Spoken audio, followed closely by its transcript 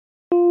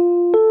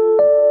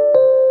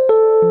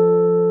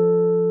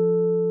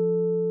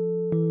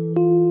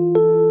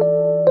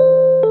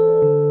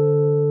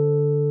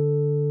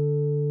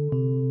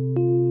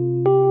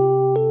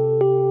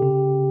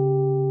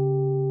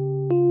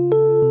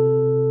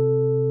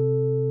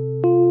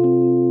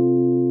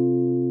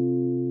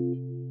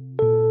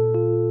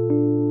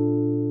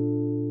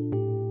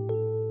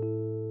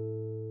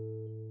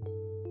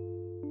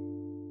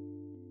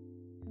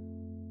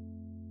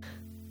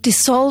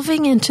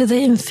Dissolving into the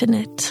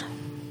infinite.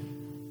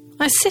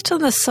 I sit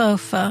on the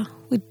sofa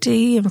with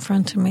Dee in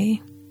front of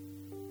me.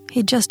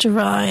 He just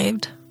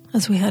arrived,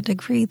 as we had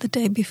agreed the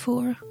day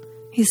before.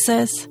 He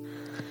says,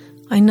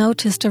 I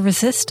noticed a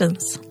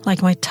resistance,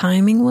 like my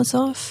timing was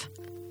off.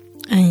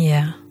 And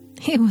yeah,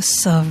 he was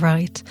so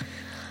right.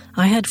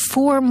 I had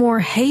 4 more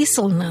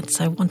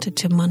hazelnuts I wanted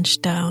to munch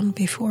down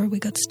before we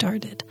got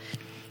started.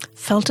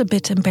 Felt a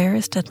bit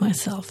embarrassed at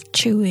myself,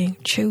 chewing.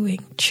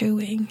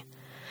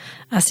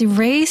 As he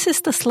raises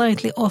the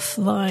slightly off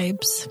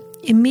vibes,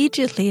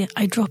 immediately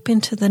I drop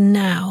into the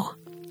now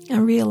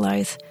and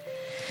realize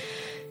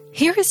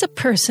here is a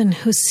person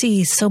who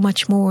sees so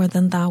much more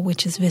than that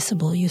which is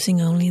visible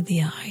using only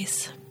the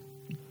eyes.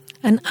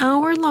 An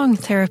hour-long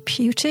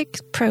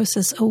therapeutic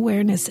process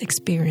awareness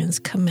experience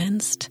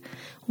commenced,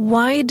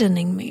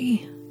 widening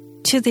me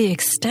to the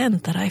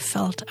extent that I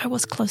felt I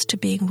was close to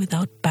being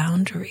without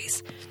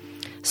boundaries.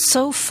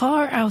 So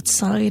far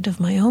outside of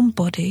my own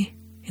body,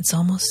 it's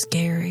almost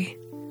scary.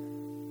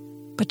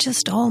 But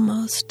just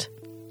almost.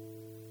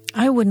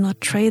 I would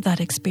not trade that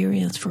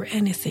experience for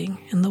anything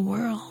in the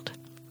world.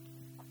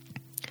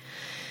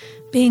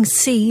 Being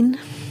seen,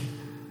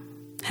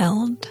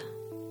 held,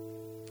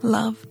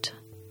 loved,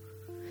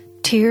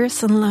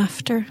 tears and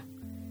laughter,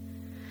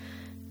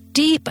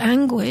 deep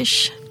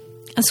anguish,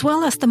 as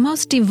well as the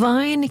most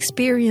divine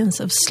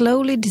experience of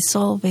slowly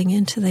dissolving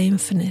into the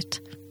infinite,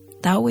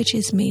 that which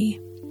is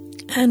me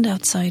and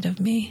outside of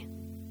me,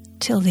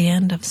 till the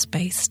end of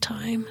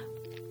space-time.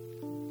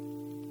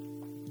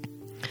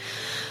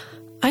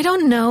 I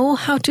don't know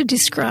how to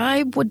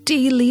describe what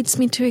Dee leads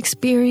me to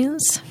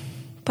experience,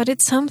 but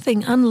it's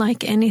something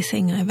unlike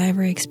anything I've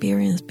ever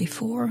experienced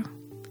before.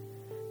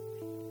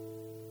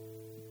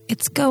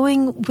 It's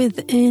going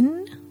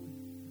within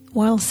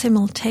while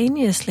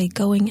simultaneously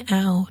going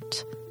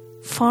out,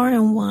 far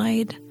and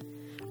wide,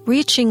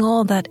 reaching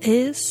all that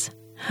is,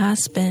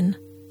 has been,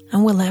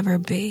 and will ever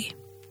be.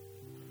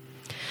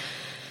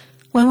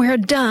 When we're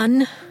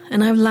done,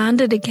 and I've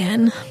landed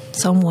again,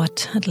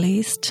 somewhat at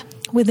least,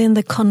 within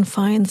the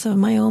confines of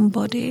my own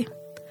body,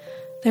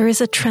 there is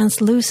a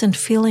translucent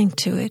feeling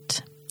to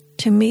it.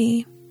 To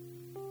me,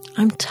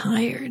 I'm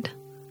tired,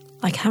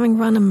 like having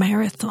run a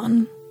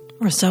marathon,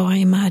 or so I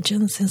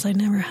imagine, since I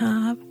never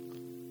have.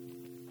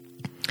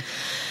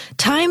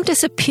 Time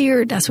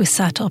disappeared as we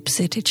sat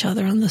opposite each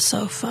other on the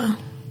sofa.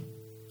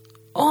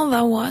 All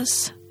that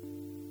was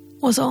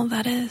all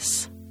that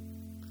is.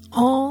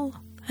 All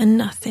and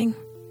nothing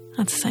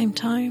at the same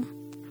time.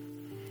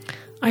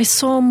 I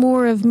saw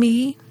more of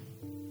me,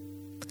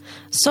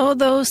 saw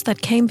those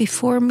that came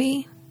before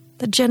me,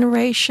 the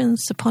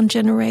generations upon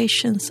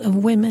generations of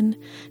women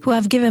who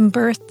have given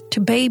birth to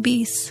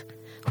babies,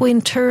 who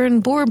in turn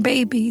bore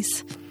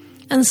babies,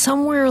 and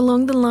somewhere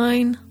along the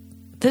line,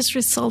 this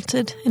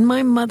resulted in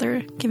my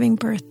mother giving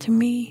birth to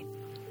me,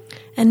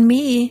 and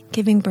me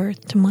giving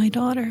birth to my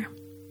daughter.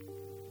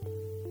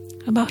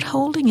 About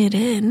holding it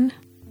in,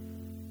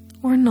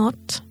 or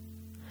not.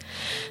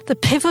 The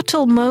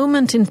pivotal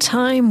moment in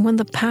time when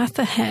the path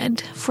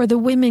ahead for the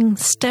women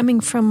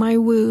stemming from my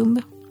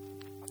womb,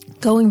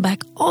 going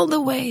back all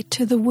the way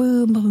to the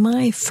womb of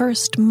my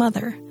first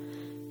mother,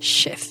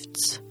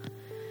 shifts.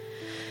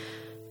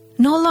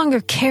 No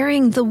longer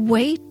carrying the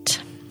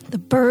weight, the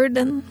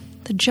burden,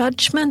 the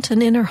judgment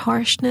and inner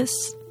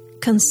harshness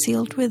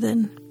concealed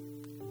within.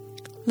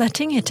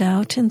 Letting it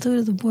out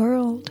into the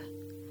world.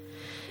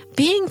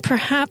 Being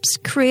perhaps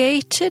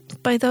created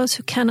by those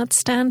who cannot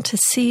stand to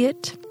see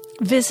it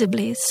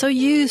visibly, so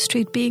used to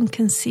it being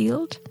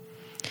concealed.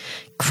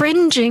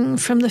 Cringing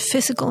from the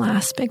physical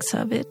aspects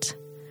of it,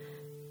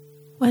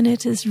 when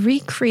it is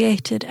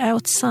recreated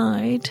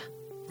outside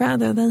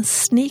rather than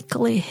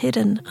sneakily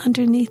hidden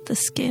underneath the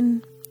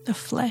skin, the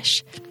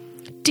flesh,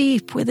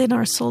 deep within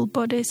our soul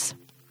bodies.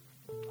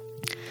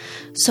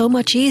 So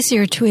much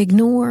easier to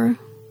ignore,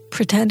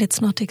 pretend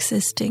it's not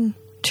existing,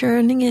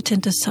 turning it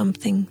into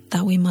something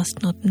that we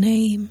must not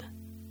name.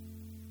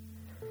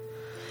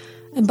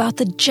 About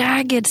the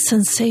jagged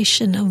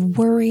sensation of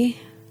worry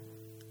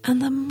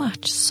and the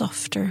much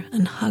softer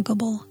and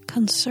huggable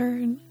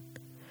concern.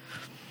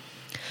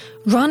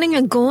 Running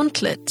a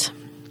gauntlet,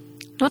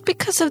 not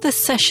because of the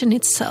session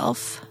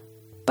itself,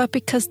 but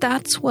because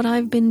that's what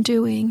I've been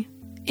doing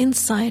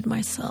inside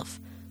myself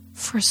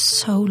for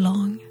so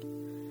long.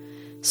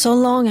 So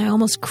long I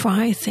almost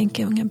cry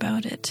thinking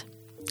about it.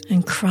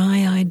 And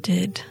cry I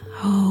did.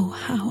 Oh,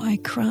 how I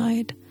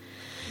cried.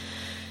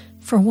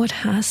 For what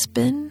has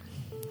been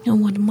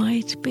and what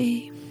might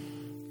be.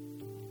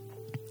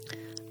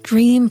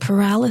 Dream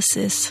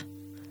paralysis,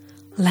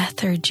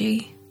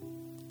 lethargy,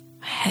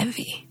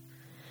 heavy.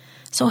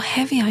 So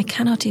heavy I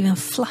cannot even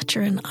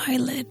flutter an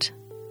eyelid.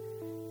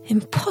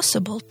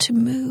 Impossible to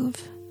move.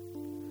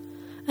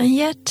 And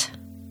yet,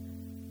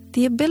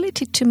 the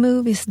ability to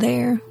move is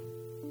there.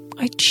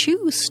 I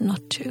choose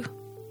not to.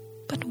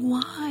 But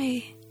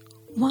why?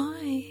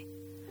 Why?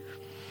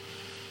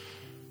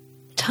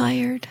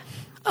 Tired.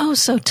 Oh,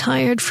 so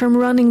tired from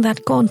running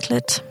that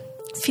gauntlet.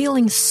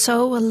 Feeling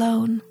so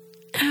alone.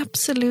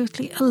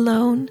 Absolutely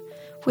alone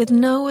with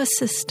no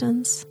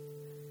assistance.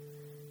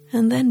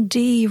 And then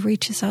D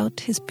reaches out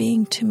his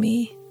being to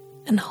me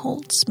and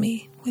holds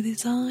me with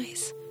his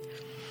eyes,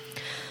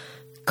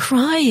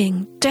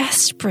 crying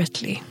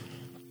desperately,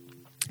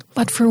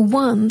 but for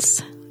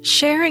once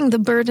sharing the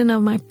burden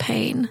of my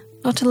pain,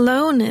 not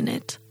alone in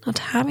it, not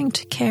having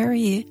to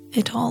carry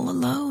it all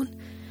alone.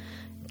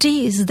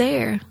 D is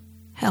there,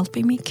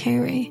 helping me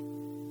carry,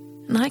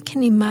 and I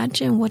can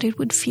imagine what it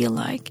would feel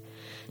like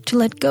to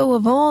let go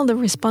of all the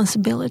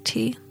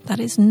responsibility that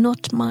is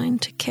not mine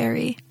to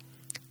carry,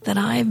 that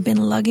I've been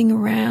lugging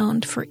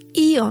around for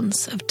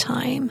eons of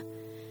time,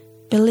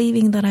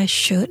 believing that I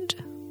should,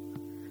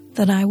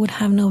 that I would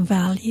have no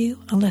value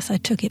unless I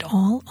took it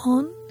all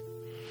on.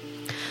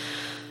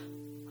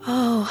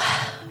 Oh,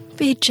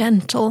 be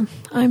gentle.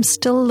 I'm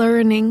still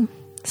learning,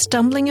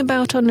 stumbling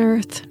about on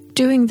earth,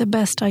 doing the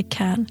best I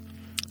can,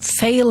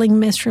 failing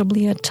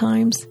miserably at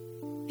times,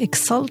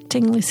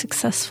 exultingly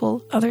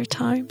successful other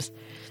times,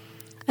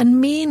 and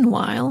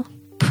meanwhile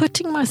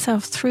putting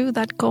myself through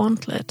that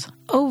gauntlet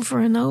over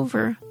and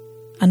over,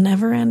 a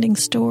never-ending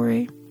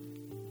story.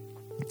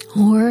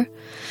 Or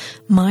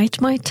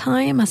might my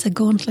time as a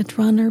gauntlet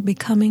runner be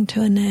coming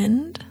to an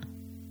end?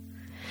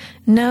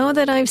 Now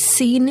that I've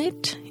seen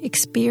it,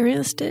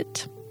 experienced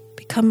it,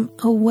 become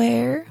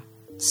aware,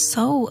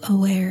 so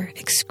aware,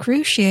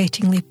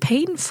 excruciatingly,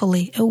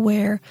 painfully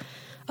aware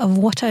of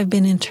what I've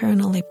been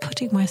internally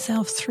putting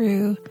myself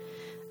through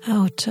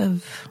out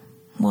of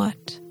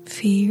what?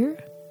 Fear?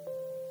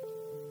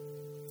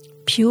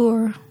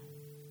 Pure,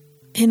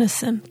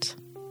 innocent.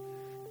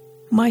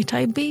 Might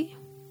I be?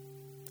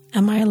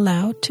 Am I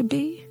allowed to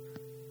be?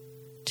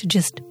 To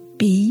just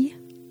be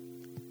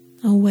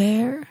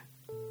aware?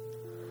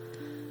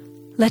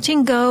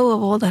 Letting go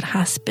of all that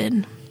has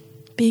been,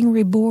 being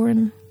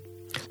reborn,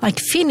 like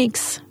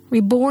Phoenix,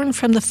 reborn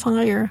from the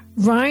fire,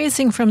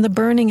 rising from the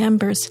burning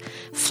embers,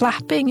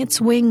 flapping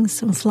its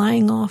wings and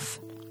flying off.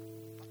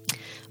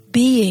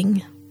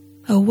 Being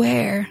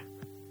aware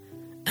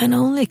and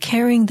only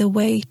carrying the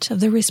weight of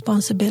the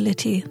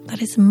responsibility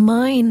that is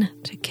mine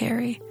to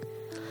carry,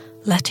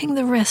 letting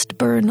the rest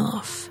burn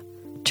off,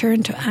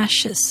 turn to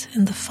ashes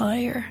in the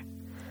fire,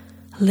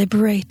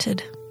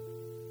 liberated,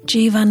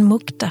 Jivan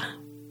Mukta.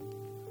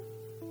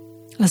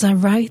 As I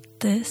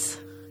write this,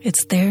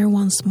 it's there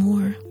once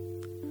more,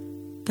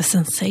 the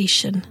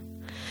sensation,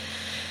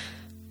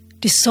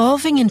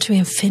 dissolving into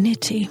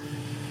infinity.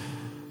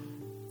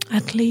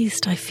 At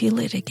least I feel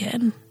it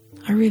again.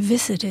 I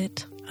revisit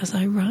it as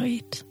I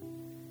write.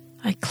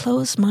 I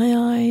close my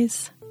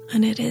eyes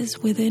and it is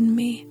within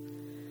me.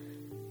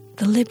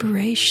 The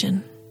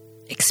liberation,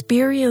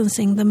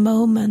 experiencing the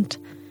moment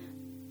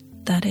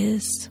that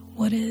is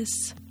what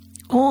is,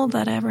 all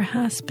that ever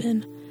has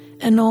been,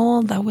 and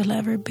all that will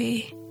ever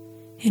be,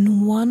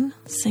 in one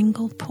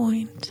single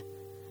point,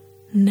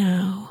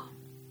 now.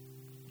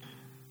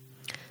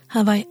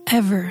 Have I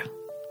ever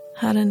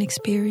had an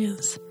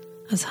experience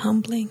as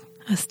humbling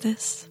as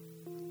this?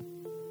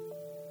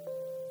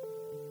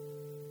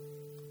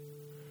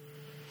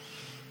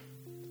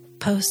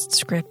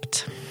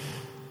 Postscript.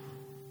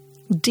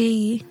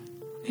 D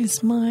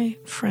is my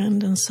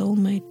friend and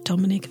soulmate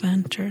Dominic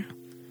Venter.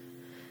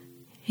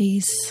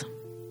 He's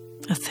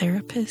a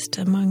therapist,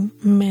 among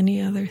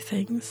many other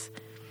things.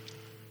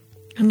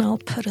 And I'll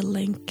put a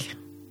link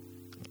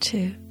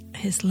to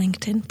his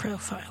LinkedIn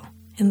profile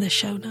in the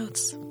show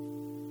notes.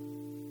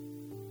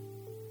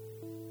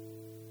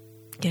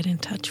 Get in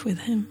touch with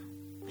him.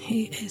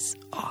 He is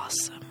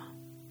awesome.